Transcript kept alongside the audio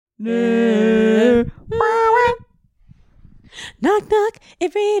Knock, knock,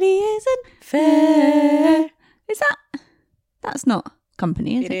 it really isn't fair. Is that? That's not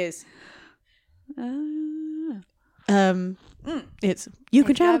Company, is it? It is. It's you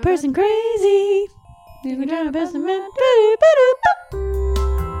can drive a person crazy. You can drive a person mad.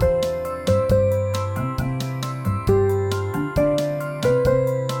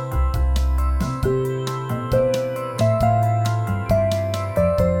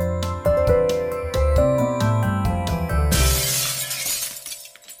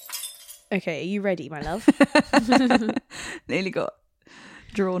 Okay, are you ready, my love? Nearly got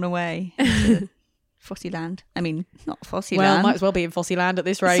drawn away into Fossy Land. I mean, not Fossy Well, Land. might as well be in Fossy Land at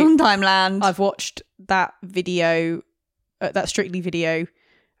this rate. Sondheim Land. I've watched that video, that Strictly video,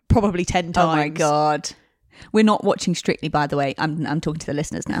 probably 10 times. Oh my God. We're not watching Strictly, by the way. I'm talking to the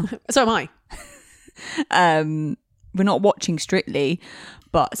listeners now. So am I. We're not watching Strictly,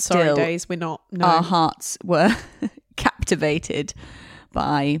 but Sorry, still, Days, we're not. No. our hearts were captivated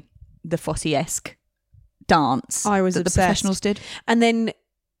by the Fossy-esque dance I was that obsessed. the professionals did. And then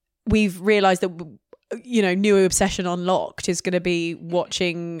we've realised that, you know, new obsession unlocked is going to be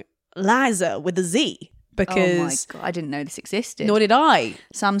watching Liza with a Z. Because oh my God, I didn't know this existed. nor did I.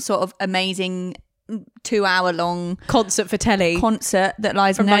 Some sort of amazing 2-hour-long Concert for telly concert that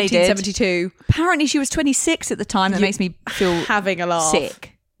Liza from Minnelli did. 1972. Apparently she was 26 at the time. That makes me feel having a laugh.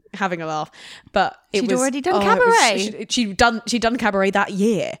 sick. Having a laugh. But it She'd was already done it Cabaret. she'd done Cabaret that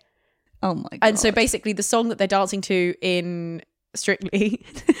year. Oh my God. And so basically the song that they're dancing to in Strictly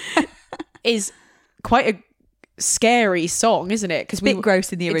is quite a scary song, isn't it? Because it's a bit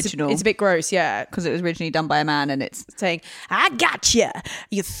gross in the original. It's a bit gross, yeah. Because it was originally done by a man and it's Saying, I gotcha.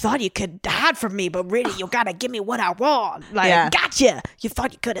 You thought you could hide from me, but really you gotta give me what I want. Like, Yeah. gotcha. You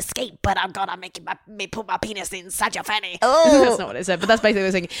thought you could escape, but I'm gonna make me put my penis inside your fanny. Oh. That's not what it said, but that's basically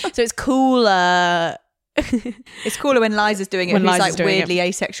what it's saying. So it's cooler. it's cooler when Liza's doing it. When Who's Liza's like doing weirdly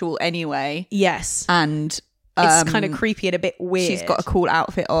asexual anyway. Yes. And It's kind of creepy and a bit weird. She's got a cool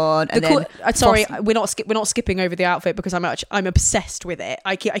outfit on. And then sorry, we're not skipping over the outfit because I'm obsessed with it.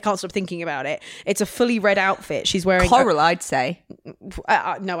 I can't stop thinking about it. It's a fully red outfit. She's wearing coral, I'd say.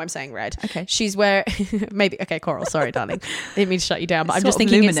 No, I'm saying red. Okay. She's wearing maybe coral. Sorry, darling. I didn't mean to shut you down, but I'm Sort just of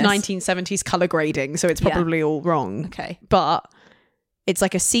thinking luminous. it's 1970s color grading, so it's probably all wrong. Okay. But it's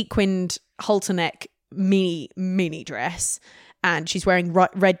like a sequined halter neck mini dress. And she's wearing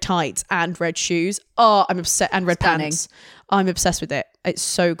red tights and red shoes. Oh, I'm obsessed. And red pants. I'm obsessed with it. It's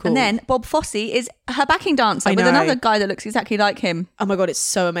so cool. And then Bob Fosse is her backing dancer I with know. another guy that looks exactly like him. Oh my God, it's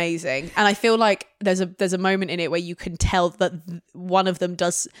so amazing. And I feel like there's a moment in it where you can tell that one of the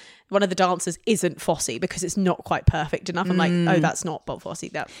dancers isn't Fosse because it's not quite perfect enough. I'm like, oh, that's not Bob Fosse.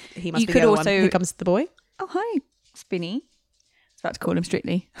 That he must You be could the other also- one. Here comes the boy. Oh, hi, Spinny. I was about to call him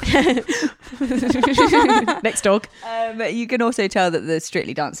Strictly. Next dog. You can also tell that the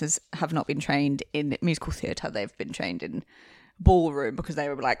Strictly dancers have not been trained in musical theatre. They've been trained in ballroom because they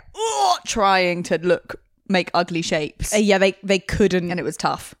were like, trying to make ugly shapes. Yeah, they couldn't. And it was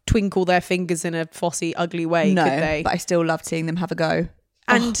tough. Twinkle their fingers in a Fosse ugly way, No, could they? but I still loved seeing them have a go.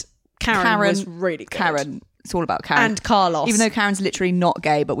 And Karen was really good. Karen. It's all about Karen. And Carlos. Even though Karen's literally not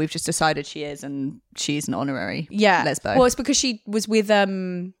gay, but we've just decided she is, and she's an honorary lesbo. Well, it's because she was with she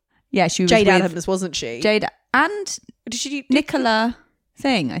was Jade with Adams, wasn't she? Jade and Did she do Nicola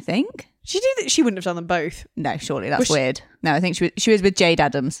Thing, I think. She wouldn't have done them both. No, surely that's weird. No, I think she was with Jade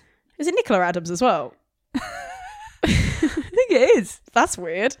Adams. Is it Nicola Adams as well? I think it is. That's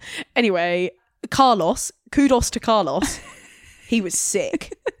weird. Anyway, Carlos, kudos to Carlos. He was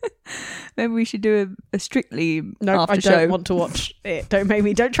sick. Maybe we should do a Strictly No, after I show. don't want to watch it. Don't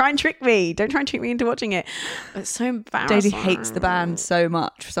try and trick me. Don't try and trick me into watching it. It's so embarrassing. Daisy hates the band so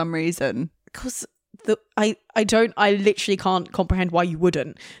much for some reason. Because I literally can't comprehend why you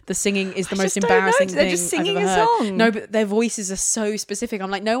wouldn't. The singing is the most just don't know. embarrassing thing They're just singing I've ever a heard. song. No, but their voices are so specific.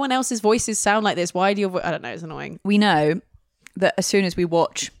 I'm like, no one else's voices sound like this. Why do your I don't know, it's annoying. We know that as soon as we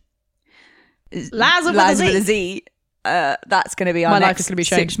watch Liza with a Z, that's going to be our My life next is gonna be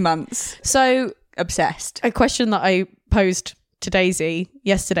 6 changed. months. So Obsessed. a question that I posed to Daisy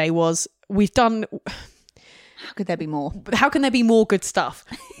yesterday was, we've done... How could there be more? How can there be more good stuff?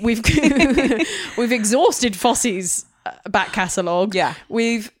 We've exhausted Fosse's back catalogue. Yeah.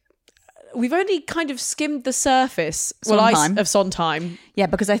 We've only kind of skimmed the surface. Sondheim. Of Sondheim. Yeah,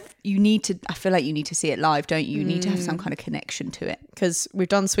 because I feel like you need to see it live, don't you? You need to have some kind of connection to it. Because we've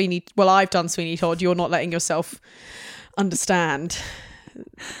done I've done Sweeney Todd. You're not letting yourself understand.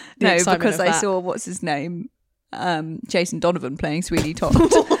 No, excitement because of I that. saw, what's his name? Jason Donovan playing Sweeney Todd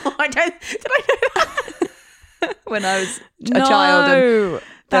Did I know that? when I was a child.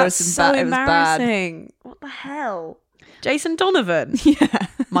 And That's so embarrassing. What the hell? Jason Donovan. Yeah.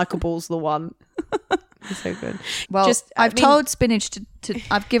 Michael Ball's the one. He's so good. Well, I've told Spinach to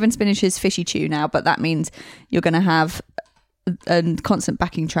I've given Spinach his fishy chew now, but that means you're going to have a constant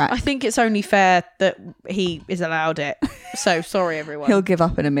backing track. I think it's only fair that he is allowed it. So sorry, everyone. He'll give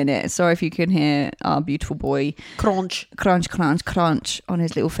up in a minute. Sorry if you can hear our beautiful boy crunch on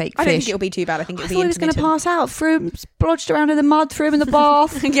his little fake fish. I don't think it'll be too bad. I think it'll be he was going to pass out, threw him, splodged around in the mud, threw him in the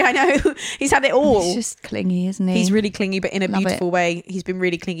bath. Yeah, I know. He's had it all. He's just clingy, isn't he? He's really clingy, but in a beautiful way. He's been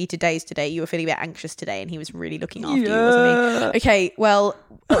really clingy to Days today. You were feeling a bit anxious today, and he was really looking after you, wasn't he? Okay, well,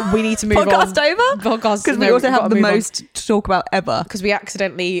 we need to move Podcast on. over? Podcast because we also have the most to talk about ever. Because we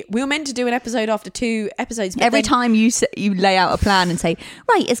were meant to do an episode after 2 episodes. Every time you lay out a plan and say,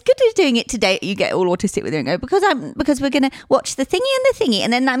 right, it's good as doing it today, you get all autistic with it and go, because we're going to watch the thingy,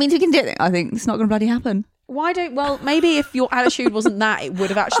 and then that means we can do it. I think it's not going to bloody happen. Maybe if your attitude wasn't that, it would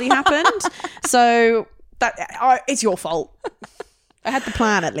have actually happened. So it's your fault. I had the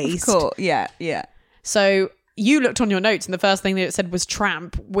plan at least. Cool. Yeah. So you looked on your notes and the first thing that it said was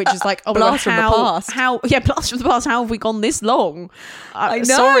tramp, which is like, blast from the past. Blast from the past. How have we gone this long? I know.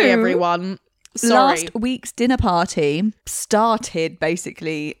 Sorry, everyone. Sorry. Last week's dinner party started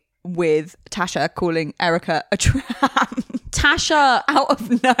basically with Tasha calling Erica a tramp. Tasha out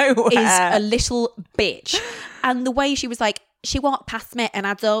of nowhere is a little bitch. And the way she was like, she walked past me and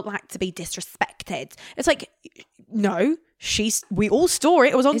I don't like to be disrespected. It's like, no. We all saw it.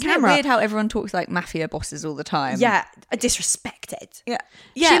 It was on camera. Isn't it weird how everyone talks like mafia bosses all the time? Yeah, disrespected. Yeah.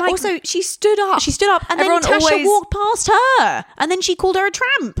 She stood up. And everyone then Tasha walked past her. And then she called her a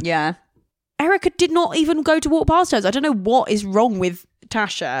tramp. Yeah. Erica did not even go to walk past her. I don't know what is wrong with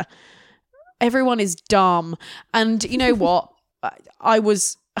Tasha. Everyone is dumb. And you know what? I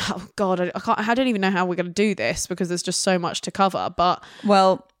was... Oh, God, I don't even know how we're going to do this because there's just so much to cover. But...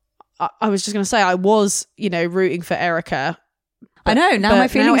 Well... I was just going to say I was, rooting for Erica. I know. Now my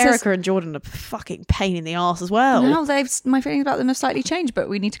feelings now Erica and Jordan are fucking pain in the arse as well. Now my feelings about them have slightly changed, but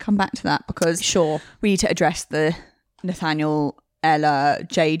we need to come back to that because we need to address the Nathaniel, Ella,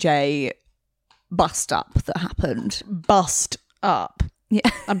 JJ bust up that happened. Bust up. Yeah.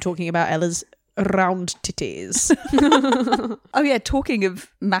 I'm talking about Ella's round titties. Oh yeah, talking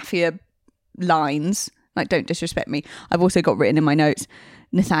of mafia lines, like don't disrespect me. I've also got written in my notes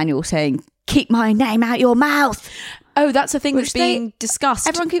Nathaniel saying, keep my name out your mouth. Oh, that's a thing that's being discussed.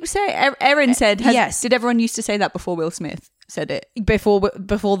 Everyone keeps saying. Erin said, yes. Did everyone used to say that before Will Smith said it? Before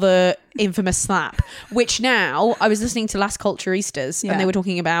the infamous slap, which now I was listening to Last Culture Easters and they were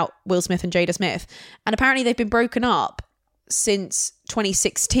talking about Will Smith and Jada Smith. And apparently they've been broken up since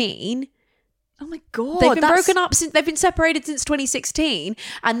 2016. Oh my God. They've been broken up since they've been separated since 2016.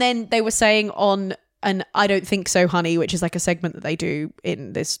 And then they were saying on an I Don't Think So, Honey, which is like a segment that they do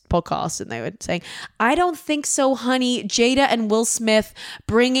in this podcast. And they were saying, I don't think so, honey. Jada and Will Smith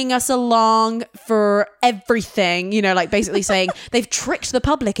bringing us along for everything. Like basically saying they've tricked the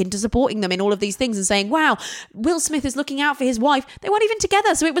public into supporting them in all of these things and saying, wow, Will Smith is looking out for his wife. They weren't even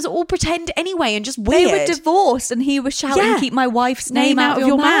together. So it was all pretend anyway and just weird. They were divorced and he was shouting, keep my wife's name out of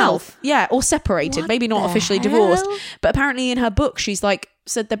your mouth. Yeah, or separated. Maybe not officially divorced. But apparently in her book, she's like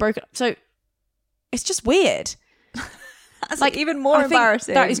said they're broken up. So it's just weird. That's like even more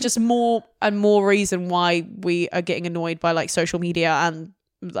embarrassing. That is just more and more reason why we are getting annoyed by like social media and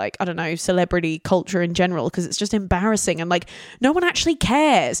like, I don't know, celebrity culture in general, because it's just embarrassing and like no one actually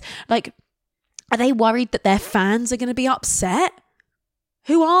cares. Like, are they worried that their fans are going to be upset?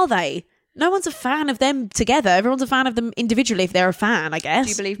 Who are they? No one's a fan of them together. Everyone's a fan of them individually if they're a fan, I guess. Do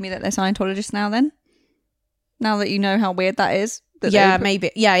you believe me that they're Scientologists now then? Now that you know how weird that is? Yeah,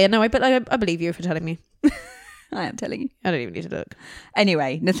 maybe. Yeah, no, I believe you for telling me. I am telling you. I don't even need to look.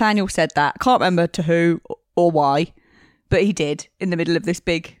 Anyway, Nathaniel said that. Can't remember to who or why, but he did in the middle of this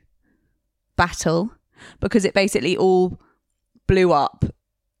big battle because it basically all blew up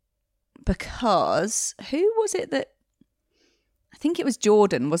because who was it that... I think it was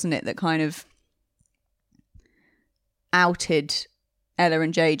Jordan, wasn't it, that kind of outed Ella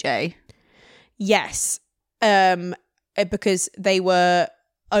and JJ? Yes. Because they were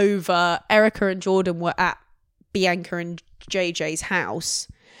over, Erica and Jordan were at Bianca and JJ's house,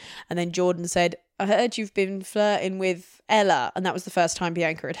 and then Jordan said, I heard you've been flirting with Ella, and that was the first time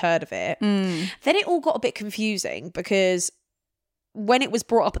Bianca had heard of it. Then it all got a bit confusing because when it was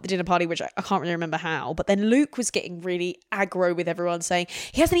brought up at the dinner party, which I can't really remember how, but then Luke was getting really aggro with everyone saying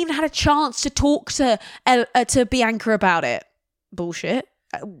he hasn't even had a chance to talk to Bianca about it. Bullshit.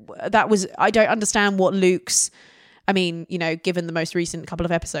 I don't understand what Luke's... I mean, given the most recent couple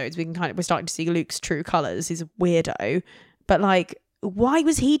of episodes, we're starting to see Luke's true colours. He's a weirdo. But like, why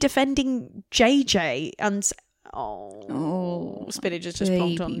was he defending JJ? And Spinach has just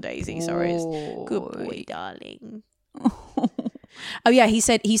plonked on Daisy. Sorry, good boy, darling. Oh yeah, he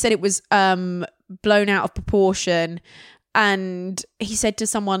said it was blown out of proportion, and he said to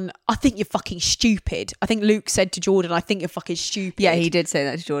someone, "I think you're fucking stupid." I think Luke said to Jordan, "I think you're fucking stupid." Yeah, he did say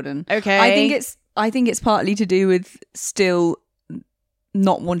that to Jordan. Okay, I think it's partly to do with still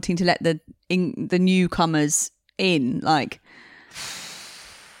not wanting to let the newcomers in. Like,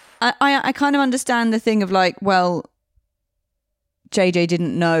 I kind of understand the thing of like, well, JJ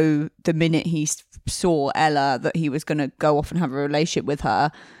didn't know the minute he saw Ella that he was going to go off and have a relationship with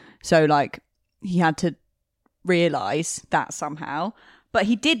her. So like he had to realise that somehow. But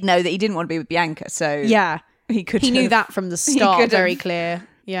he did know that he didn't want to be with Bianca. So yeah, he knew that from the start, very clear.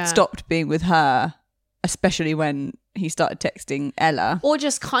 Yeah. Stopped being with her, especially when he started texting Ella. Or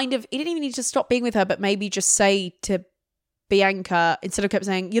just kind of, he didn't even need to stop being with her, but maybe just say to Bianca, instead of kept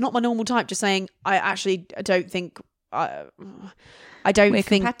saying, "You're not my normal type," just saying, I don't think we're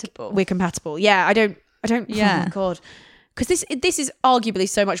compatible. Yeah, I don't. Yeah. Oh my God. Because this is arguably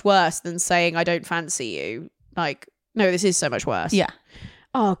so much worse than saying I don't fancy you. Like, no, this is so much worse. Yeah.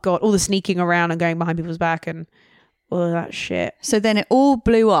 Oh God, all the sneaking around and going behind people's back and all of that shit. So then it all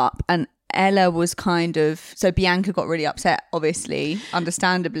blew up, and Ella was so Bianca got really upset, obviously,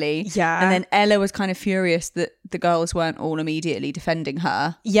 understandably. Yeah. And then Ella was kind of furious that the girls weren't all immediately defending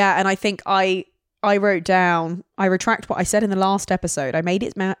her. Yeah, and I think I wrote down, I retract what I said in the last episode. I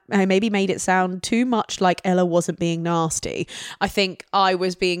maybe made it sound too much like Ella wasn't being nasty. I think I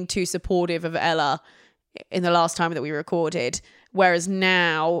was being too supportive of Ella in the last time that we recorded. Whereas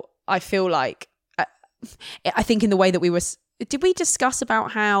now I feel like, I think in the way that did we discuss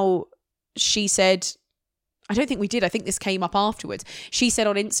about how she said, I don't think we did. I think this came up afterwards. She said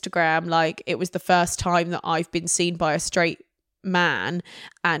on Instagram, like, it was the first time that I've been seen by a straight man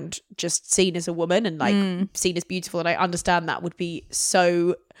and just seen as a woman and like seen as beautiful. And I understand that would be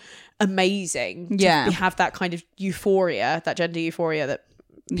so amazing to have that kind of euphoria, that gender euphoria that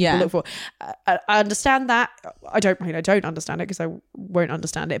people look for. I understand that. I don't understand it because I won't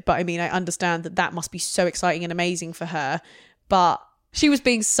understand it. But I mean, I understand that must be so exciting and amazing for her. But she was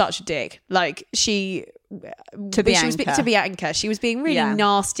being such a dick. Like to Bianca. She was being really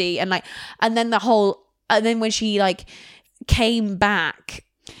nasty and like, and then when she like came back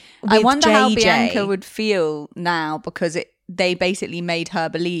with I wonder JJ, how Bianca would feel now, because they basically made her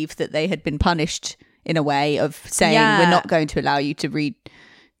believe that they had been punished in a way of saying, we're not going to allow you to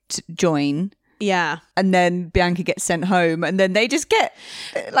join. Yeah. And then Bianca gets sent home, and then they just get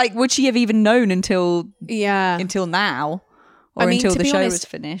like, would she have even known until now? Or until the show was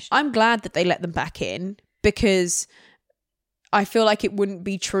finished. I'm glad that they let them back in, because I feel like it wouldn't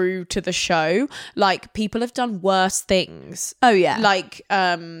be true to the show. Like, people have done worse things. Oh yeah. Like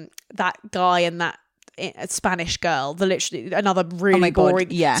that guy and that Spanish girl, another really boring.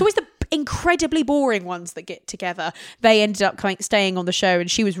 Yeah. It's always the incredibly boring ones that get together. They ended up staying on the show, and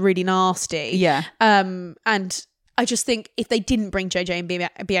she was really nasty. Yeah. And I just think if they didn't bring JJ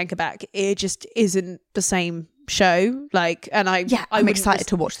and Bianca back, it just isn't the same show. Like, and I'm excited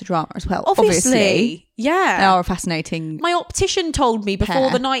to watch the drama as well. Obviously. Yeah. They are fascinating. My optician told me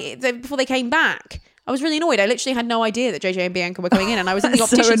before they came back. I was really annoyed. I literally had no idea that JJ and Bianca were coming in, and I was in the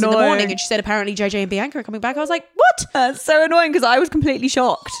opticians in the morning, and she said apparently JJ and Bianca are coming back. I was like, what? That's so annoying, because I was completely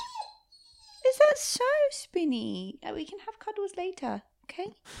shocked. Is that so, Spinny? We can have cuddles later. Okay.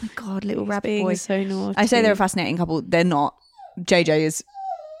 Oh my God, little rabbit boy. So naughty. I say they're a fascinating couple. They're not. JJ is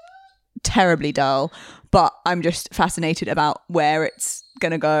terribly dull, but I'm just fascinated about where it's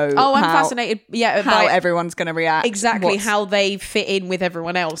gonna go. Oh, I'm fascinated. Yeah, how everyone's gonna react. Exactly, how they fit in with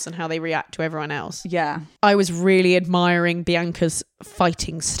everyone else and how they react to everyone else. Yeah, I was really admiring Bianca's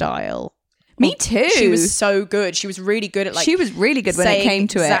fighting style. Me too. She was so good. She was really good at she was really good when it came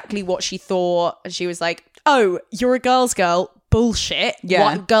to exactly what she thought, and she was like, "Oh, you're a girl's girl." Bullshit. Yeah,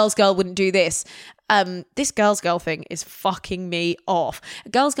 what girl's girl wouldn't do this? This girl's girl thing is fucking me off. A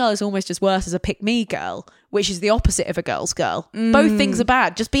girl's girl is almost as worse as a pick me girl, which is the opposite of a girl's girl. Both things are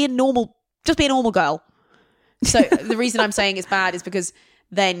bad. Just be a normal girl. So the reason I'm saying it's bad is because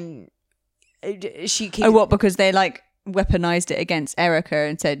then she keeps... Oh, what? Because they like weaponized it against Erica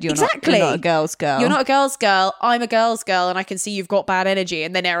and said, you're not a girl's girl. You're not a girl's girl. I'm a girl's girl, and I can see you've got bad energy.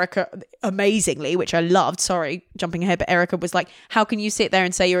 And then Erica, amazingly, which I loved, sorry, jumping ahead, but Erica was like, how can you sit there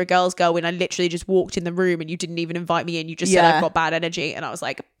and say you're a girl's girl when I literally just walked in the room and you didn't even invite me in? You just said I've got bad energy. And I was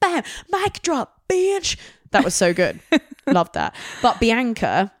like, bam, mic drop, bitch. That was so good. Loved that. But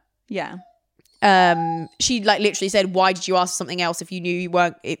Bianca, she like literally said, why did you ask for something else if you knew you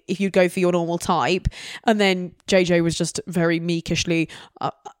weren't, if you'd go for your normal type? And then JJ was just very meekishly,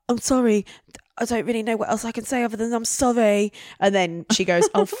 I'm sorry, I don't really know what else I can say other than I'm sorry. And then she goes,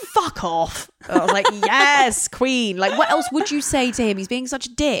 oh, fuck off. I was like, yes, queen. Like, what else would you say to him? He's being such a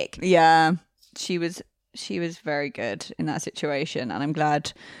dick. Yeah, she was very good in that situation, and I'm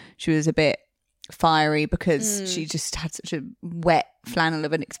glad she was a bit fiery because she just had such a wet flannel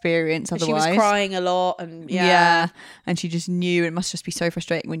of an experience otherwise. She was crying a lot, and and she just knew. It must just be so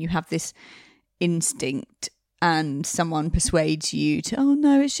frustrating when you have this instinct and someone persuades you to, oh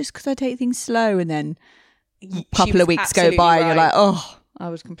no, it's just because I take things slow, and then a couple of weeks go by and you're like, oh, I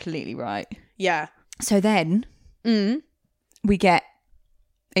was completely right. Yeah. So then we get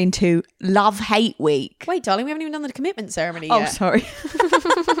into love-hate week. Wait, darling, we haven't even done the commitment ceremony yet. Oh, sorry.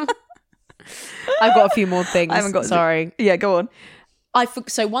 I've got a few more things. I haven't got Sorry. Yeah, go on.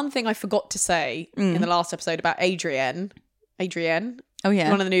 So one thing I forgot to say in the last episode about Adrienne. Oh, yeah.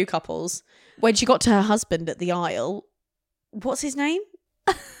 One of the new couples. When she got to her husband at the aisle, what's his name?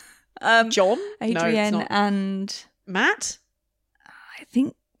 John? Adrienne and... Matt? I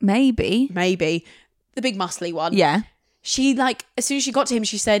think maybe. The big muscly one. Yeah. She, like, as soon as she got to him,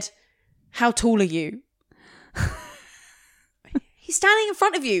 she said, how tall are you? He's standing in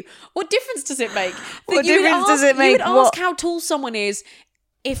front of you. What difference does it make? What difference does it make? You would ask how tall someone is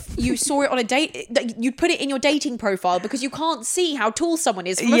if you saw it on a date. You'd put it in your dating profile because you can't see how tall someone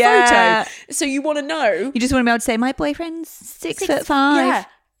is from a photo. So you want to know. You just want to be able to say, my boyfriend's 6'5". Yeah.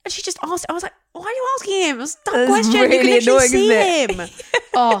 And she just asked, I was like, why are you asking him? It's a dumb That's question. really You can literally annoying, see him.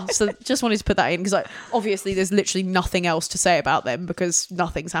 Oh, so just wanted to put that in because obviously there's literally nothing else to say about them because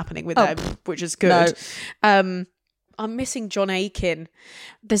nothing's happening with them, which is good. No. I'm missing John Aiken.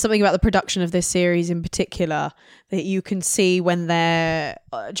 There's something about the production of this series in particular that you can see when they're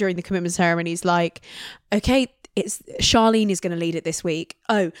during the commitment ceremonies, like, okay, it's Charlene is going to lead it this week.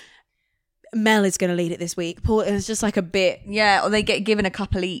 Oh, Mel is going to lead it this week. Paul, it's just like a bit. Yeah, or they get given a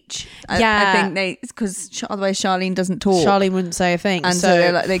couple each. Yeah. I think because otherwise Charlene doesn't talk. Charlene wouldn't say a thing. And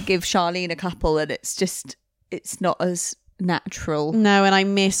so they give Charlene a couple and it's not as natural. No, and I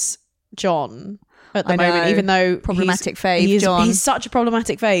miss John at the moment, even though problematic fave John. He's such a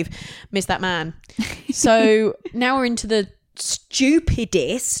problematic fave. Miss that man. So now we're into the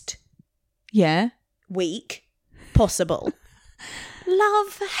stupidest week possible.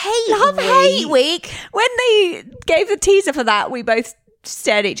 Love-hate week. When they gave the teaser for that, we both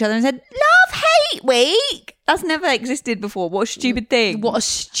stared at each other and said, love-hate week? That's never existed before. What a stupid thing. What a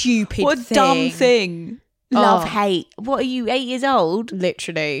stupid thing. What a dumb thing. Love-hate. What are you, 8 years old?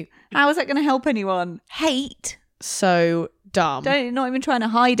 Literally. How is that going to help anyone? Hate. So dumb. Not even trying to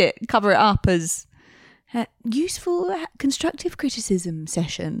hide it, cover it up as a useful, constructive criticism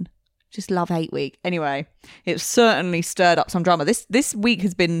session. Just love-hate week. Anyway, it's certainly stirred up some drama. This week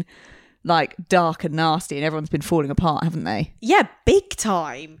has been like dark and nasty and everyone's been falling apart, haven't they? Yeah, big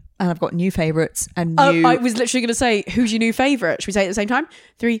time. And I've got new favourites and new... I was literally going to say, who's your new favourite? Should we say it at the same time?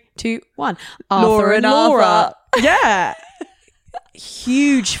 3, 2, 1. Laura and Laura. Yeah.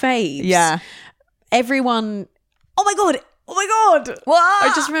 Huge faves. Yeah. Everyone... Oh my God. What?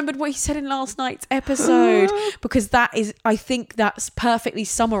 I just remembered what he said in last night's episode because I think that's perfectly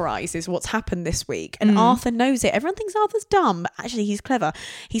summarises what's happened this week. And Arthur knows it. Everyone thinks Arthur's dumb, but actually he's clever.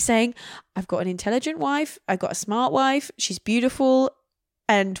 He's saying, I've got an intelligent wife. I've got a smart wife. She's beautiful.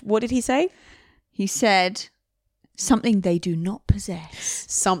 And what did he say? He said... something they do not possess.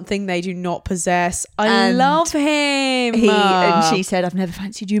 Something they do not possess. I love him. And she said, I've never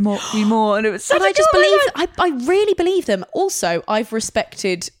fancied you more. And it was such I really believe them. Also, I've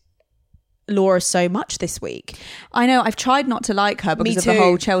respected Laura so much this week. I know. I've tried not to like her because of the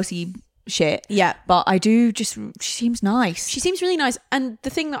whole Chelsea shit. Yeah. But I do she seems nice. She seems really nice. And the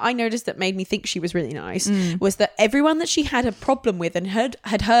thing that I noticed that made me think she was really nice was that everyone that she had a problem with and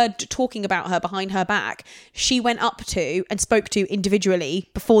had heard talking about her behind her back, she went up to and spoke to individually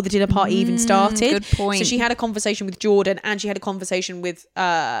before the dinner party even started. Good point. So she had a conversation with Jordan and she had a conversation with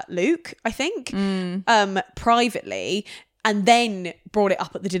Luke, I think, privately, and then brought it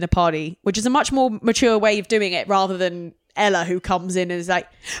up at the dinner party, which is a much more mature way of doing it rather than Ella, who comes in and is like,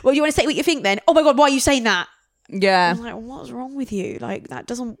 well, you want to say what you think then? Oh my God, why are you saying that? Yeah. I'm like, what's wrong with you? Like,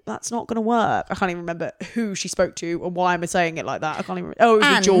 that's not going to work. I can't even remember who she spoke to and why am I saying it like that. I can't even remember. Oh, it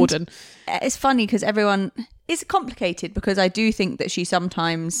was with Jordan. It's funny because it's complicated because I do think that she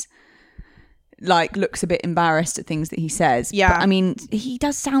sometimes like looks a bit embarrassed at things that he says. Yeah. But I mean, he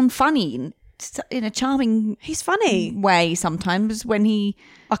does sound funny in a charming he's funny way sometimes when he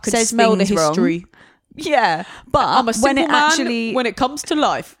I could says smell the things wrong. history. Yeah, but I'm a simple when it man actually when it comes to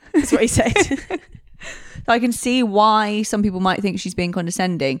life. That's what he said. I can see why some people might think she's being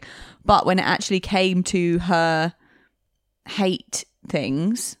condescending, but when it actually came to her hate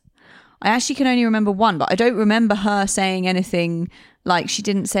things, I actually can only remember one, but I don't remember her saying anything. Like, she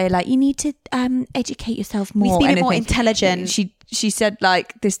didn't say, like, you need to educate yourself more. Be a bit more intelligent. She said,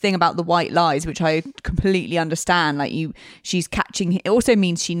 like, this thing about the white lies, which I completely understand. Like, she's catching. It also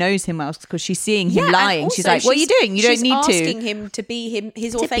means she knows him well because she's seeing him lying. She's like, what are you doing? You don't need to. She's asking him to be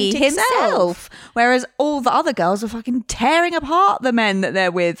his authentic himself. self. Whereas all the other girls are fucking tearing apart the men that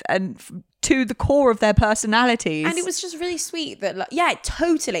they're with and to the core of their personalities. And it was just really sweet that, like, yeah,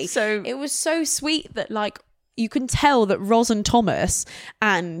 totally. So it was so sweet that, like, you can tell that Roz and Thomas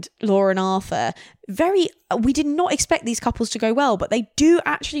and Laura and Arthur, we did not expect these couples to go well, but they do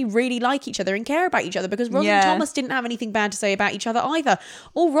actually really like each other and care about each other, because Roz and Thomas didn't have anything bad to say about each other either.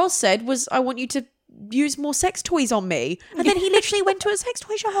 All Roz said was, I want you to use more sex toys on me. And then he literally went to a sex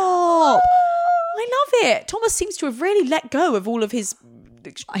toy shop. I love it. Thomas seems to have really let go of all of his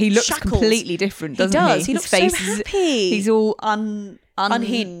he looks shackles. Completely different, doesn't he? He looks so happy. He's all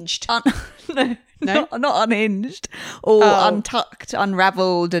unhinged. No, not unhinged, or untucked,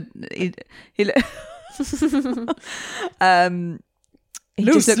 unravelled. He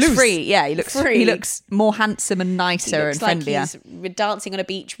just looks free. Yeah, he looks free. He looks more handsome and nicer and friendlier. He's dancing on a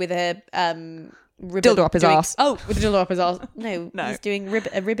beach with a dildo up his arse. Oh, with a dildo up his arse. No, he's doing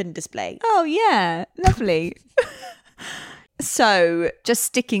a ribbon display. Oh yeah, lovely. So, just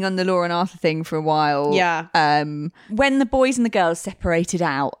sticking on the Laura and Arthur thing for a while. Yeah. When the boys and the girls separated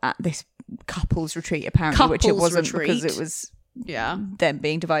out at this couples retreat, apparently, which it wasn't because it was them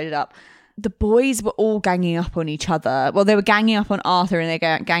being divided up, the boys were all ganging up on each other. Well, they were ganging up on Arthur and they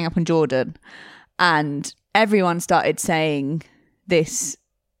were ganging up on Jordan. And everyone started saying this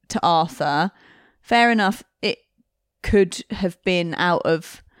to Arthur. Fair enough, it could have been out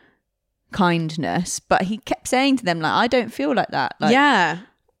of kindness, but he kept saying to them, like, I don't feel like that.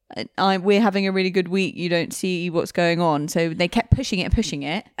 Like, we're having a really good week. You don't see what's going on. So they kept pushing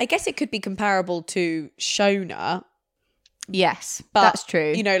it. I guess it could be comparable to Shona. Yes, but that's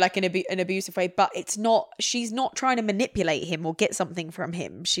true. You know, like in an abusive way, but it's not, she's not trying to manipulate him or get something from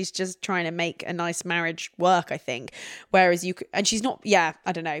him. She's just trying to make a nice marriage work, I think. Whereas and she's not,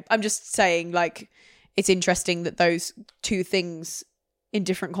 I don't know. I'm just saying, like, it's interesting that those two things in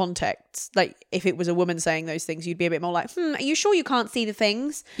different contexts, like if it was a woman saying those things, you'd be a bit more like, are you sure you can't see the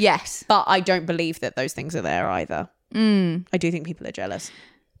things? Yes. But I don't believe that those things are there either. I do think people are jealous.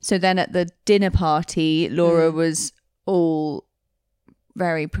 So then at the dinner party, Laura was all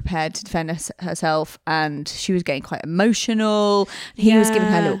very prepared to defend herself, and she was getting quite emotional. He was giving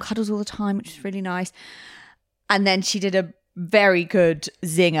her little cuddles all the time, which was really nice. And then she did a very good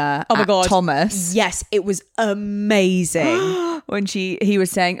zinger at Thomas. Yes, it was amazing. When he was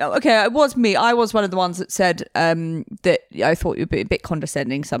saying, oh, okay, it was me. I was one of the ones that said that I thought you were a bit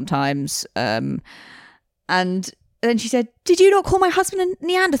condescending sometimes. And then she said, did you not call my husband a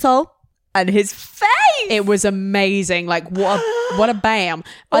Neanderthal? And his face! It was amazing. Like, what a bam.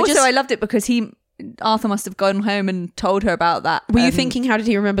 I loved it because Arthur must have gone home and told her about that. Were you thinking, how did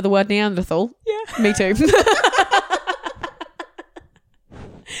he remember the word Neanderthal? Yeah. Me too.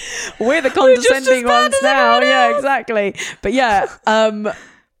 We're the condescending ones now. Yeah, exactly. But yeah,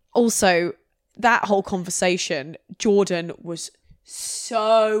 also that whole conversation, Jordan was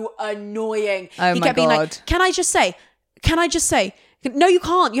so annoying. Oh, he kept being like, can I just say? No, you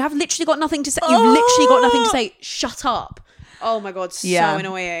can't. You have literally got nothing to say. You've literally got nothing to say. Shut up. Oh my God, so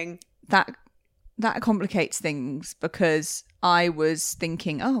annoying. That complicates things, because I was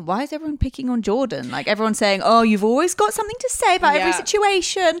thinking, why is everyone picking on Jordan? Like, everyone's saying, you've always got something to say about every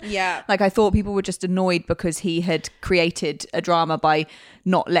situation. Yeah. Like, I thought people were just annoyed because he had created a drama by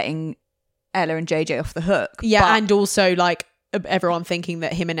not letting Ella and JJ off the hook. Yeah, and also, like, everyone thinking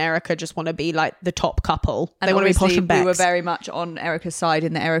that him and Erica just want to be, like, the top couple. And they want to be Posh and Bex. We were very much on Erica's side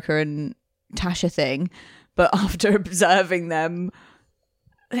in the Erica and Tasha thing. But after observing them,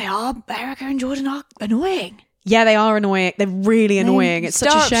 Erica and Jordan are annoying. Yeah, they are annoying. They're really annoying. It's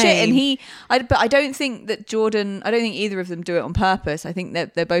such a shame. Shit. And but I don't think that Jordan, I don't think either of them do it on purpose. I think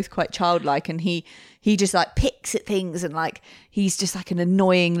that they're both quite childlike, and he just like picks at things, and like he's just like an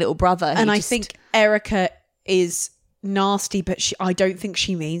annoying little brother. And I think Erica is nasty, but I don't think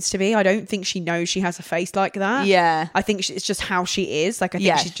she means to be. I don't think she knows she has a face like that. Yeah. I think it's just how she is. Like, I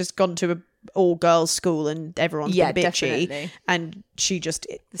think she's just gone to a all-girls school and everyone's been bitchy. Definitely. And she just...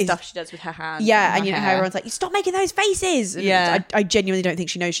 The stuff she does with her hands. Yeah, and you know how everyone's like, stop making those faces! And I genuinely don't think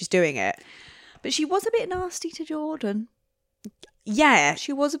she knows she's doing it. But she was a bit nasty to Jordan. Yeah.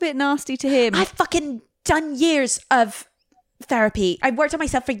 She was a bit nasty to him. I've fucking done years of therapy. I've worked on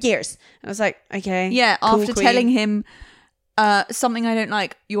myself for years. I was like, okay. Yeah, cool, after queen. telling him something I don't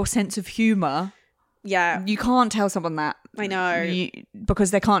like, your sense of humour. Yeah. You can't tell someone that. I know.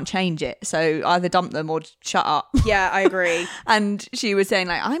 Because they can't change it. So either dump them or shut up. Yeah, I agree. And she was saying,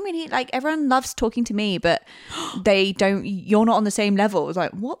 like, I'm really, like, everyone loves talking to me, but they don't, you're not on the same level. It was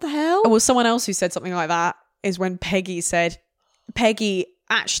like, what the hell? Well, someone else who said something like that is when Peggy said, Peggy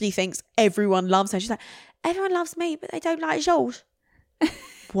actually thinks everyone loves her. She's like, everyone loves me, but they don't like Georges.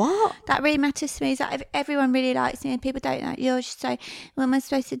 What? That really matters to me. Is that if everyone really likes me and people don't like yours, so what am I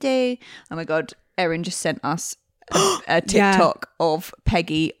supposed to do? Oh my God, Erin just sent us a TikTok of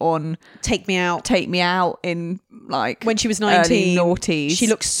Peggy on Take Me Out in like when she was 19. Noughties. She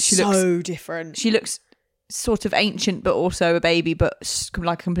looks so different. She looks sort of ancient, but also a baby, but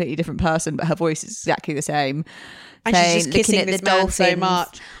like a completely different person. But her voice is exactly the same. And she's just kissing this man so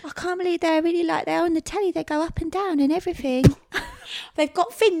much. I can't believe they're really like they're on the telly. They go up and down and everything. They've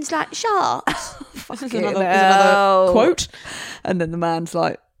got fins like sharks. There's another quote. And then the man's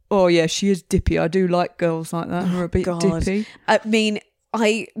like, oh yeah, she is dippy. I do like girls like that who are a bit dippy. I mean,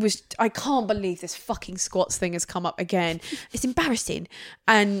 I can't believe this fucking squats thing has come up again. It's embarrassing.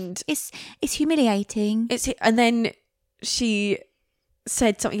 And It's humiliating. And then she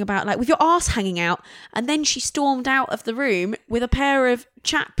said something about like with your ass hanging out, and then she stormed out of the room with a pair of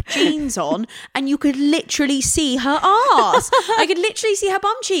chap jeans on, and you could literally see her ass. I could literally see her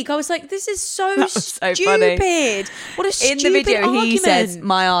bum cheek. I was like, this is so stupid. So funny. What a stupid In the video argument. he says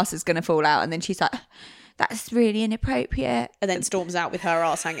my ass is going to fall out, and then she's like, that's really inappropriate, and then storms out with her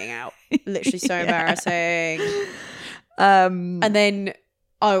ass hanging out. Literally so embarrassing. And then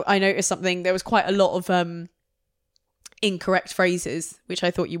I noticed something. There was quite a lot of incorrect phrases, which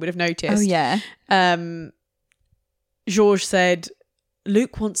I thought you would have noticed. Oh yeah. Georges said,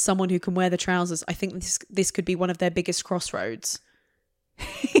 Luke wants someone who can wear the trousers. I think this could be one of their biggest crossroads.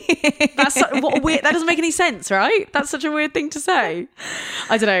 That's what a weird. That doesn't make any sense, right? That's such a weird thing to say.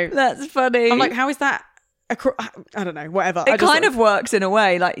 I don't know. That's funny. I'm like, how is that? I don't know. Whatever. It kind of works in a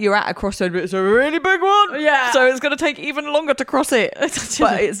way. Like you're at a crossroad, but it's a really big one. Yeah. So it's going to take even longer to cross it.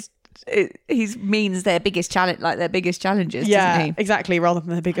 But he means their biggest challenge, like their biggest challenges. Yeah, doesn't he? Exactly. Rather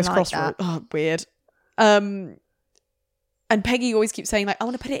than their biggest like crossroad. Oh, weird. And Peggy always keeps saying like, I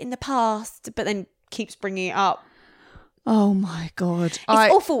want to put it in the past, but then keeps bringing it up. Oh my God. It's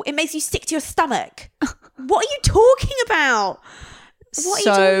awful. It makes you sick to your stomach. What are you talking about? What are you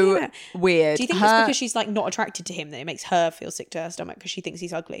talking about? Weird. Do you think it's because she's like not attracted to him that it makes her feel sick to her stomach because she thinks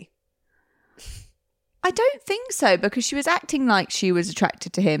he's ugly? I don't think so, because she was acting like she was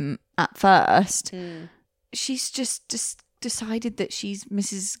attracted to him at first. She's just decided that she's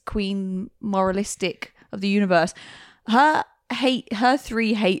Mrs. Queen moralistic of the universe. Her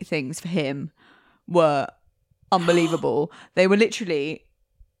 3 hate things for him were unbelievable. They were literally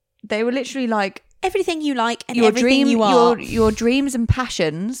like everything you like and everything you are. Your dreams and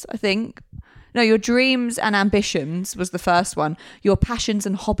passions, I think. No, your dreams and ambitions was the first one. Your passions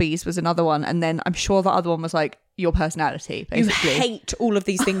and hobbies was another one. And then I'm sure the other one was like your personality, basically. You hate all of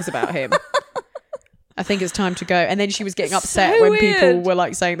these things about him. I think it's time to go. And then she was getting upset when people were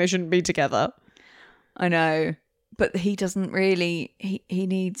like saying they shouldn't be together. I know. But he doesn't really, he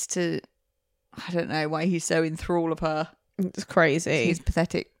needs to, I don't know why he's so enthralled of her. It's crazy. He's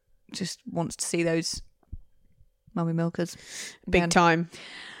pathetic. Just wants to see those mummy milkers. Big time.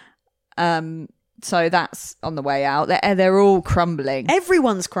 So that's on the way out. They're all crumbling.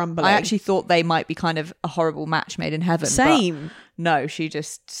 Everyone's crumbling. I actually thought they might be kind of a horrible match made in heaven. Same. But no, she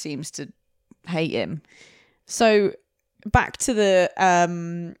just seems to hate him. So back to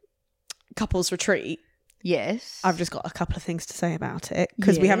the couples retreat. Yes. I've just got a couple of things to say about it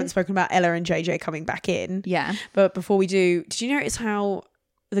because we haven't spoken about Ella and JJ coming back in. Yeah. But before we do, did you notice how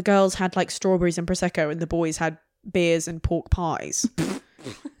the girls had like strawberries and Prosecco and the boys had beers and pork pies?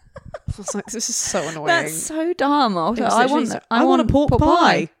 I was like, this is so annoying. That's so dumb. I want a pork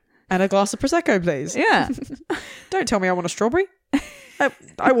pie and a glass of Prosecco, please. Yeah. Don't tell me I want a strawberry.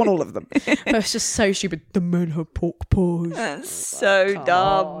 I want all of them. But it's just so stupid. The men have pork pies. That's so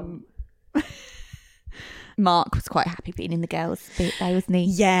dumb. Mark was quite happy being in the girls' bit though, wasn't he?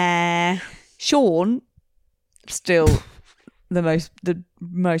 Yeah. Sean, still the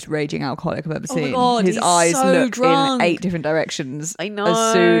most raging alcoholic I've ever seen. God, his eyes so look drunk. in 8 different directions. I know.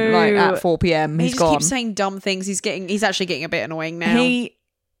 As soon, like at 4 p.m, he's gone. He just keeps saying dumb things. He's actually getting a bit annoying now.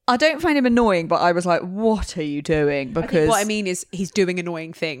 I don't find him annoying, but I was like, what are you doing? Because what I mean is he's doing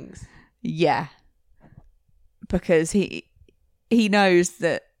annoying things. Yeah. Because he knows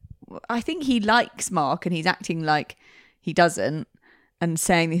that, I think he likes Mark and he's acting like he doesn't and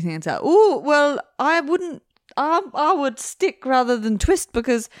saying these things like, oh, well, I wouldn't I would stick rather than twist,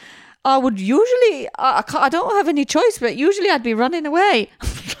 because I would usually, I don't have any choice, but usually I'd be running away.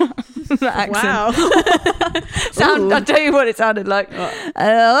 Wow. I'll tell you what it sounded like.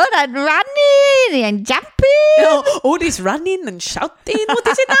 Oh, I'm running and jumping. All this running and shouting. What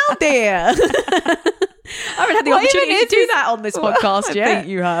is it out there? I haven't had the opportunity to do that on this podcast yet. I think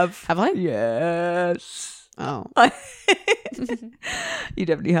you have. Have I? Yes. Oh. You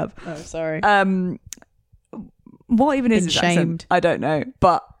definitely have. Oh, sorry. What even is Been his accent? shamed. I don't know.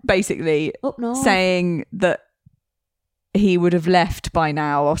 But basically saying that he would have left by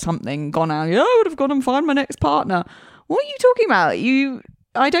now or something, gone out, I would have gone and found my next partner. What are you talking about?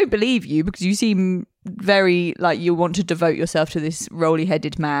 I don't believe you, because you seem very like you want to devote yourself to this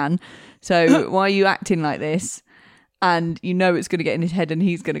roly-headed man. So why are you acting like this? And you know it's going to get in his head and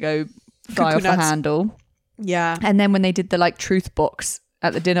he's going to go fly off the handle. Yeah. And then when they did the like truth box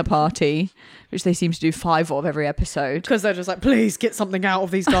at the dinner party, which they seem to do 5 of every episode, because they're just like, please get something out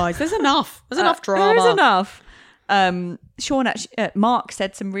of these guys. There's enough. There's enough drama. There is enough. Sean actually, Mark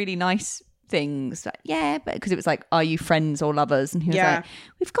said some really nice things. Like, yeah, but because it was like, are you friends or lovers? And he was like,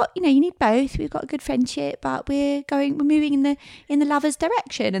 we've got, you need both. We've got a good friendship, but we're moving in the lovers'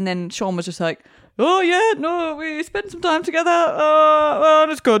 direction. And then Sean was just like, oh yeah, no, we spent some time together. Well,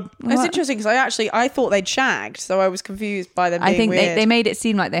 it's good. It's interesting because I thought they'd shagged, so I was confused by them being I think weird. they made it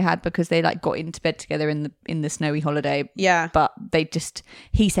seem like they had, because they like got into bed together in the snowy holiday. Yeah, but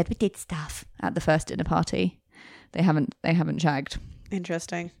he said we did stuff at the first dinner party. They haven't shagged.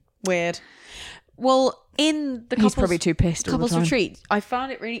 Interesting. Weird. Well, in the he's probably too pissed. Couples retreat, I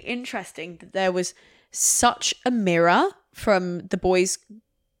found it really interesting that there was such a mirror from the boys'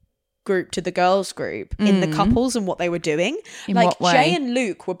 group to the girls' group in the couples and what they were doing. In like what way? Jay and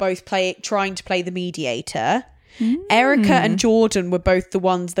Luke were both trying to play the mediator. Erica and Jordan were both the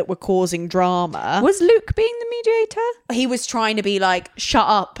ones that were causing drama. Was Luke being the mediator? He was trying to be like, shut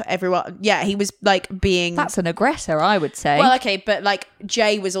up, everyone. Yeah, he was like being... That's an aggressor, I would say. Well, okay, but like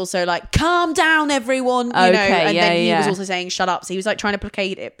Jay was also like, calm down, everyone, you know, and then he was also saying, shut up. So he was like trying to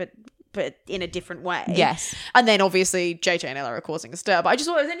placate it, but in a different way. Yes. And then obviously JJ and Ella are causing a stir. But I just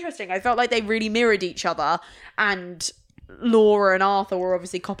thought it was interesting. I felt like they really mirrored each other, and Laura and Arthur were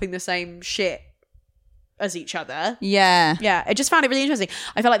obviously copying the same shit as each other. Yeah. Yeah. I just found it really interesting.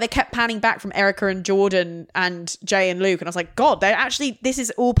 I felt like they kept panning back from Erica and Jordan and Jay and Luke, and I was like, God, they're actually, this is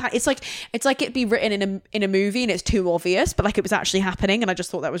all it's like it'd be written in a movie and it's too obvious, but like it was actually happening, and I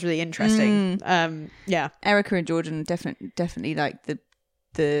just thought that was really interesting. Yeah. Erica and Jordan definitely like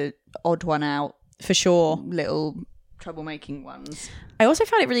the odd one out, for sure. Little troublemaking ones. I also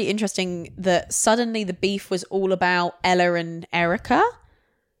found it really interesting that suddenly the beef was all about Ella and Erica.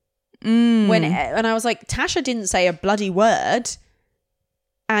 And I was like, Tasha didn't say a bloody word,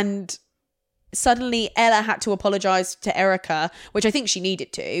 and suddenly Ella had to apologize to Erica, which I think she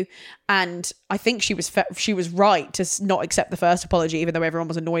needed to, and I think she was right to not accept the first apology, even though everyone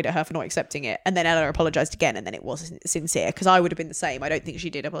was annoyed at her for not accepting it. And then Ella apologized again, and then it wasn't sincere, because I would have been the same. I don't think she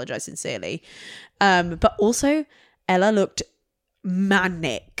did apologize sincerely, but also Ella looked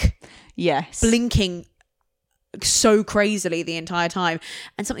manic. Yes, blinking so crazily the entire time.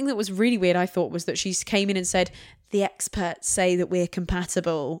 And something that was really weird, I thought, was that she came in and said, the experts say that we're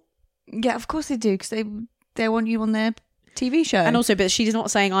compatible. Yeah, of course they do, because they want you on their TV show. And also, but she's not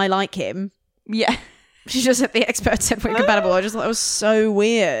saying I like him. Yeah. She just said the experts said we're compatible. I just thought that was so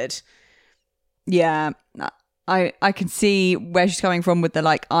weird. Yeah. I can see where she's coming from with the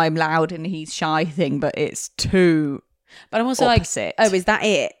like, I'm loud and he's shy thing, but it's too But I'm also opposite. like, oh, is that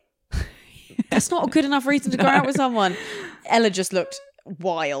it? That's not a good enough reason to go out with someone. Ella just looked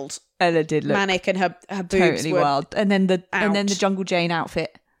wild. Ella did look manic, and her boobs totally were wild. And then the Jungle Jane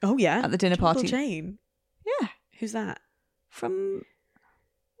outfit. Oh yeah, at the dinner party. Jane. Yeah, who's that? From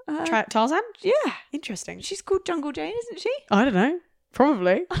Tarzan. Yeah, interesting. She's called Jungle Jane, isn't she? I don't know.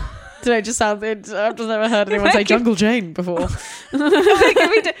 Probably. Did I just sound? I've just never heard anyone say Jungle Jane before.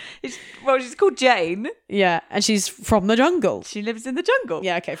 Well, she's called Jane. Yeah, and she's from the jungle. She lives in the jungle.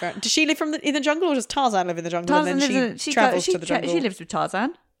 Yeah, okay, fair. Does she live in the jungle, or does Tarzan live in the jungle? Tarzan and then she travels to the jungle. She lives with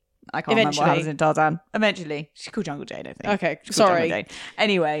Tarzan. I can't remember what happens in Tarzan. Eventually, she's called Jungle Jane, I think. Okay, sorry.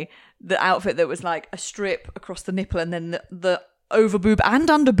 Anyway, the outfit that was like a strip across the nipple, and then the over boob and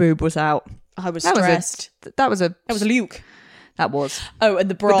under boob was out. I was stressed. That was a Luke. That was. Oh, and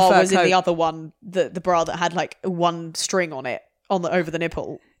the bra was in the other one. The bra that had like one string on it over the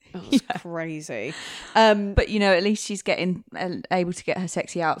nipple. That was crazy. But at least she's getting able to get her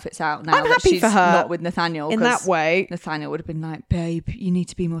sexy outfits out now. I'm happy for her. Not with Nathaniel in that way. Nathaniel would have been like, "Babe, you need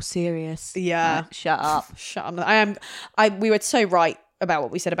to be more serious." Yeah, shut up. Shut up. We were so right about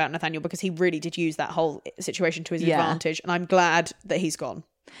what we said about Nathaniel, because he really did use that whole situation to his advantage, and I'm glad that he's gone.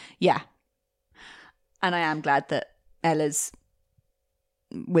 Yeah. And I am glad that Ella's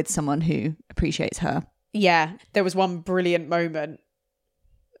with someone who appreciates her. Yeah. There was one brilliant moment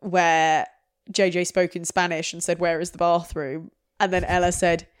where JJ spoke in Spanish and said, "Where is the bathroom?" And then Ella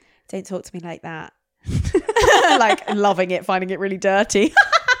said, "Don't talk to me like that." Like loving it, finding it really dirty.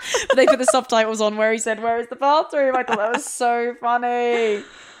 They put the subtitles on where he said, "Where is the bathroom?" I thought that was so funny.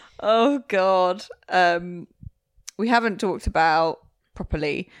 Oh God. We haven't talked about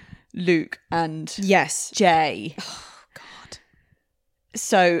properly Luke and Yes. Jay. Oh God.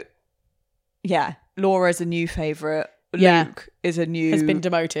 So yeah, Laura's a new favourite. Yeah. Luke is a new, Has been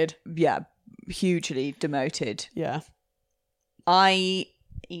demoted. Yeah, hugely demoted. Yeah.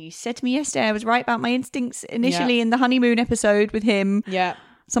 You said to me yesterday I was right about my instincts initially in the honeymoon episode with him. Yeah.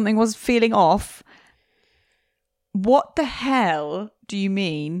 Something was feeling off. What the hell do you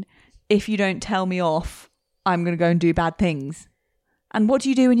mean if you don't tell me off, I'm going to go and do bad things? And what do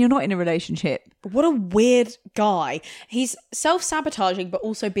you do when you're not in a relationship? What a weird guy. He's self-sabotaging, but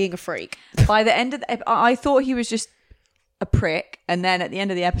also being a freak. By the end of I thought he was just a prick. And then at the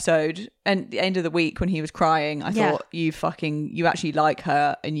end of the episode and the end of the week when he was crying, I thought you actually like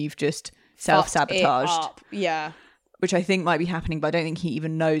her and you've just self-sabotaged. Yeah. Which I think might be happening, but I don't think he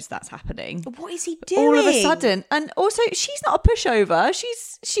even knows that's happening. What is he doing? All of a sudden. And also, she's not a pushover.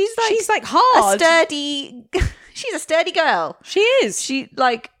 She's like hard. She's a sturdy girl. She is. She's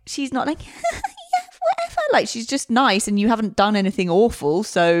not like, yeah, whatever. Like, she's just nice and you haven't done anything awful.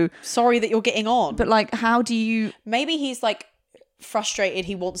 So sorry that you're getting on. But like, how do you... Maybe he's like frustrated.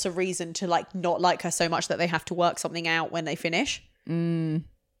 He wants a reason to like not like her so much that they have to work something out when they finish. I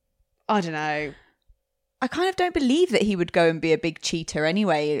don't know. I kind of don't believe that he would go and be a big cheater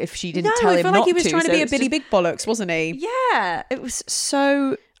anyway if she didn't tell him I feel not like he was to. trying to be a Billy Big Bollocks, wasn't he? Yeah, it was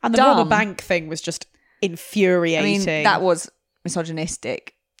so And the dumb. rob a bank thing was just infuriating. I mean, that was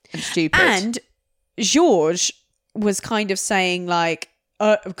misogynistic and stupid. And George was kind of saying like,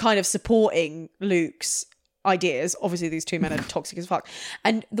 kind of supporting Luke's ideas. Obviously these two men are toxic as fuck,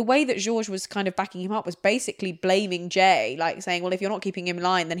 and the way that George was kind of backing him up was basically blaming Jay, like saying, well, if you're not keeping him in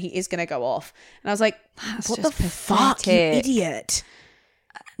line then he is going to go off. And I was like, what the fuck, you idiot.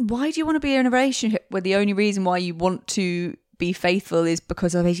 Why do you want to be in a relationship where the only reason why you want to be faithful is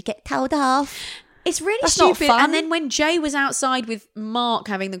because otherwise you get told off? It's really That's stupid. not fun. And then when Jay was outside with Mark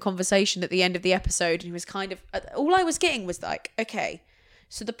having the conversation at the end of the episode, and he was kind of, all I was getting was like, okay,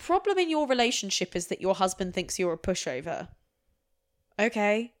 so the problem in your relationship is that your husband thinks you're a pushover.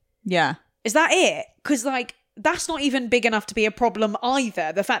 Okay. Yeah. Is that it? Because like, that's not even big enough to be a problem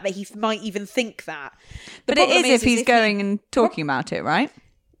either. The fact that he might even think that. But it is if he's going and talking about it, right?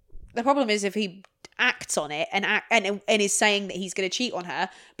 The problem is if he acts on it and is saying that he's going to cheat on her.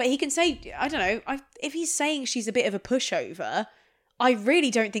 But he can say, I don't know, if he's saying she's a bit of a pushover, I really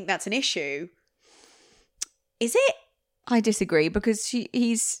don't think that's an issue. Is it? I disagree because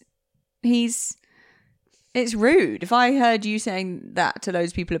he's it's rude. If I heard you saying that to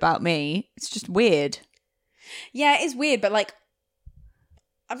loads of people about me, it's just weird. Yeah, it is weird, but like,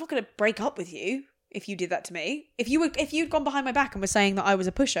 I'm not going to break up with you if you did that to me. If you'd gone behind my back and were saying that I was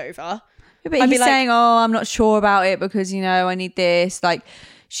a pushover. Yeah, but he's saying, "Oh, I'm not sure about it because I need this." Like,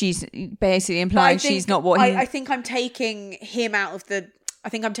 she's basically implying she's not what he. I think I'm taking him out of the. I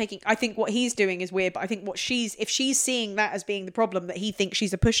think what he's doing is weird, but I think if she's seeing that as being the problem, that he thinks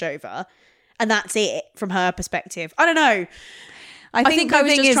she's a pushover, and that's it from her perspective. I don't know. I think I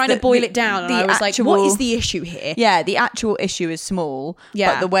was just trying to boil it down, and I was like, what is the issue here? Yeah, the actual issue is small,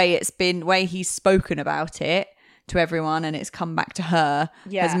 yeah. But the way he's spoken about it to everyone and it's come back to her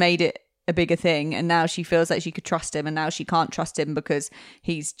has made it a bigger thing, and now she feels like she could trust him, and now she can't trust him because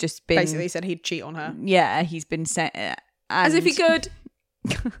he's just been basically said he'd cheat on her. Yeah, he's been sent as if he could.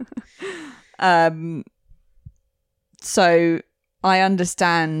 So I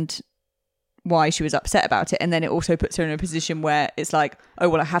understand why she was upset about it, and then it also puts her in a position where it's like, oh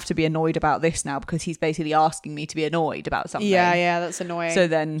well, I have to be annoyed about this now because he's basically asking me to be annoyed about something. Yeah, that's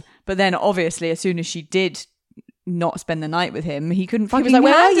annoying. But then obviously as soon as she did not spend the night with him, he couldn't fucking like,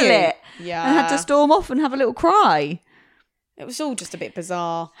 handle it. Yeah, and had to storm off and have a little cry. It was all just a bit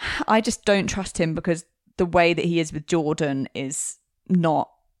bizarre. I just don't trust him because the way that he is with Jordan is not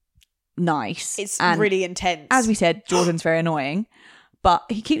nice. It's really intense. As we said, Jordan's very annoying, but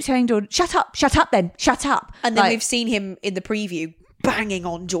he keeps saying Jordan, shut up then, shut up. And then we've seen him in the preview banging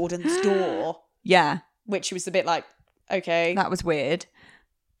on Jordan's door. Yeah. Which was a bit like, okay. That was weird.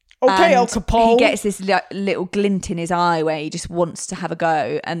 Okay, Al Capone. He gets this little glint in his eye where he just wants to have a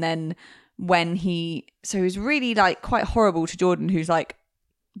go, and then when he was really like quite horrible to Jordan, who's like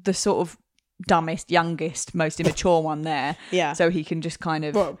the sort of dumbest, youngest, most immature one there. Yeah. So he can just kind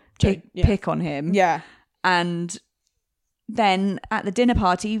of yeah. pick on him. Yeah. And then at the dinner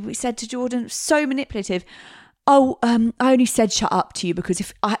party, we said to Jordan, so manipulative, oh, I only said shut up to you because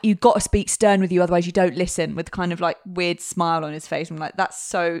if you got to speak stern with you, otherwise you don't listen, with kind of like weird smile on his face. I'm like, that's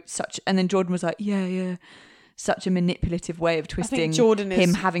such. And then Jordan was like, yeah. Such a manipulative way of twisting Jordan is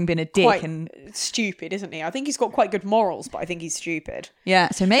him having been a dick and stupid, isn't he? I think he's got quite good morals, but I think he's stupid. Yeah,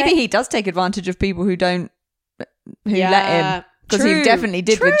 so maybe he does take advantage of people who let him, because he definitely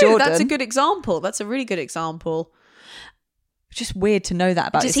did with Jordan. That's a good example. That's a really good example. It's just weird to know that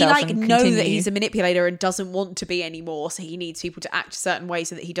about yourself. Does he like know that he's a manipulator and doesn't want to be anymore, so he needs people to act a certain way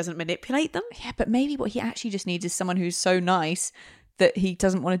so that he doesn't manipulate them? Yeah, but maybe what he actually just needs is someone who's so nice that he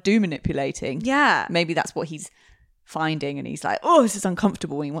doesn't want to do manipulating. Yeah. Maybe that's what he's finding, and he's like, oh, this is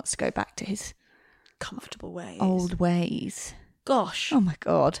uncomfortable, and he wants to go back to his comfortable ways. Old ways. Gosh. Oh my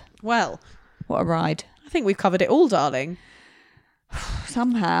God. Well. What a ride. I think we've covered it all, darling.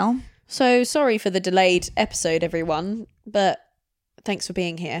 Somehow. So sorry for the delayed episode, everyone, but thanks for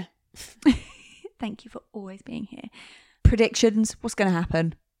being here. Thank you for always being here. Predictions, what's going to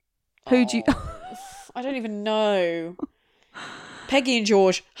happen? Who do you... I don't even know. Peggy and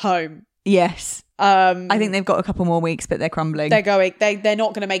George, home. Yes. I think they've got a couple more weeks, but they're crumbling. They're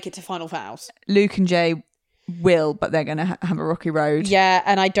not going to make it to final vows. Luke and Jay will, but they're going to have a rocky road. Yeah,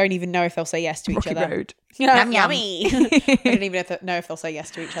 and I don't even know if they'll say yes to each other. Rocky road. Yummy. I don't even know if they'll say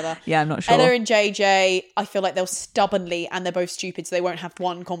yes to each other. Yeah, I'm not sure. Ella and JJ, I feel like they'll stubbornly, and they're both stupid, so they won't have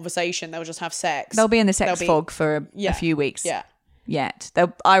one conversation. They'll just have sex. They'll be in the sex fog for a few weeks. Yeah. Yet.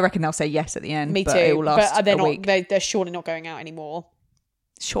 I reckon they'll say yes at the end. Me but too. It will last but they're a not. week. They're surely not going out anymore.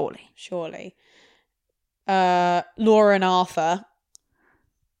 Surely. Laura and Arthur.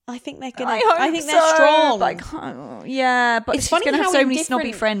 I think they're gonna. I think so, they're strong. But it's she's funny gonna have how so many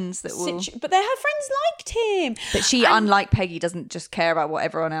snobby friends that will. But her friends liked him. But she, unlike Peggy, doesn't just care about what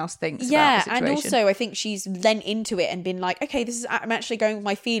everyone else thinks. Yeah, about the situation. and also I think she's lent into it and been like, okay, I'm actually going with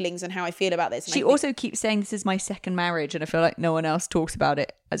my feelings and how I feel about this. And she also keeps saying this is my second marriage, and I feel like no one else talks about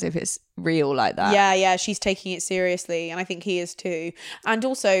it as if it's real like that. Yeah, she's taking it seriously, and I think he is too. And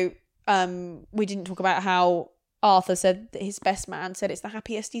also, we didn't talk about how Arthur said that his best man said it's the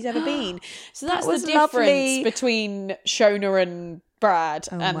happiest he's ever been. So that's the difference between Shona and Brad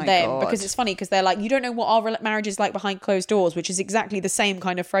and them. God. Because it's funny because they're like, you don't know what our marriage is like behind closed doors, which is exactly the same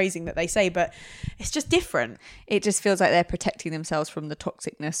kind of phrasing that they say, but it's just different. It just feels like they're protecting themselves from the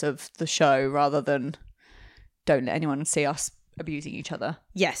toxicness of the show rather than don't let anyone see us abusing each other.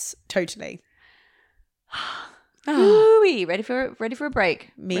 Yes, totally. Ooh, ready for a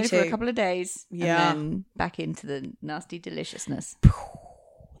break. Me ready too. For a couple of days. Yeah. And then back into the nasty deliciousness.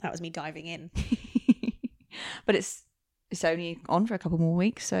 That was me diving in. But it's only on for a couple more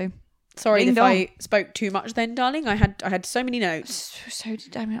weeks, so sorry if I spoke too much then, darling. I had so many notes. So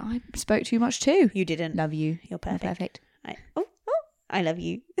did I spoke too much too. You didn't. Love you. You're perfect. You're perfect. I love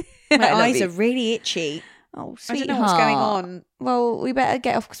you. My eyes are really itchy. Oh, sweetheart. I don't know what's going on. Well, we better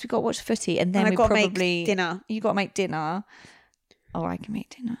get off because we got to watch footy, and then I've got to make dinner. You got to make dinner. Oh, I can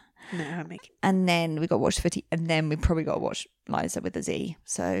make dinner. No, I'm making. And then we got to watch footy, and then we probably got to watch Liza with a Z.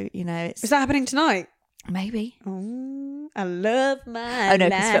 So is that happening tonight? Maybe. Oh, I love my. Oh no,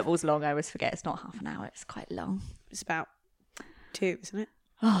 because football's long. I always forget it's not half an hour. It's quite long. It's about 2, isn't it?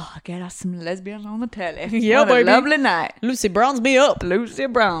 Oh, get us some lesbians on the telly. Yeah, what baby. A lovely night. Lucy Browns me up. Lucy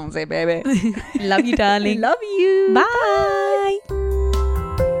Brownsy, baby. Love you, darling. Love you. Bye.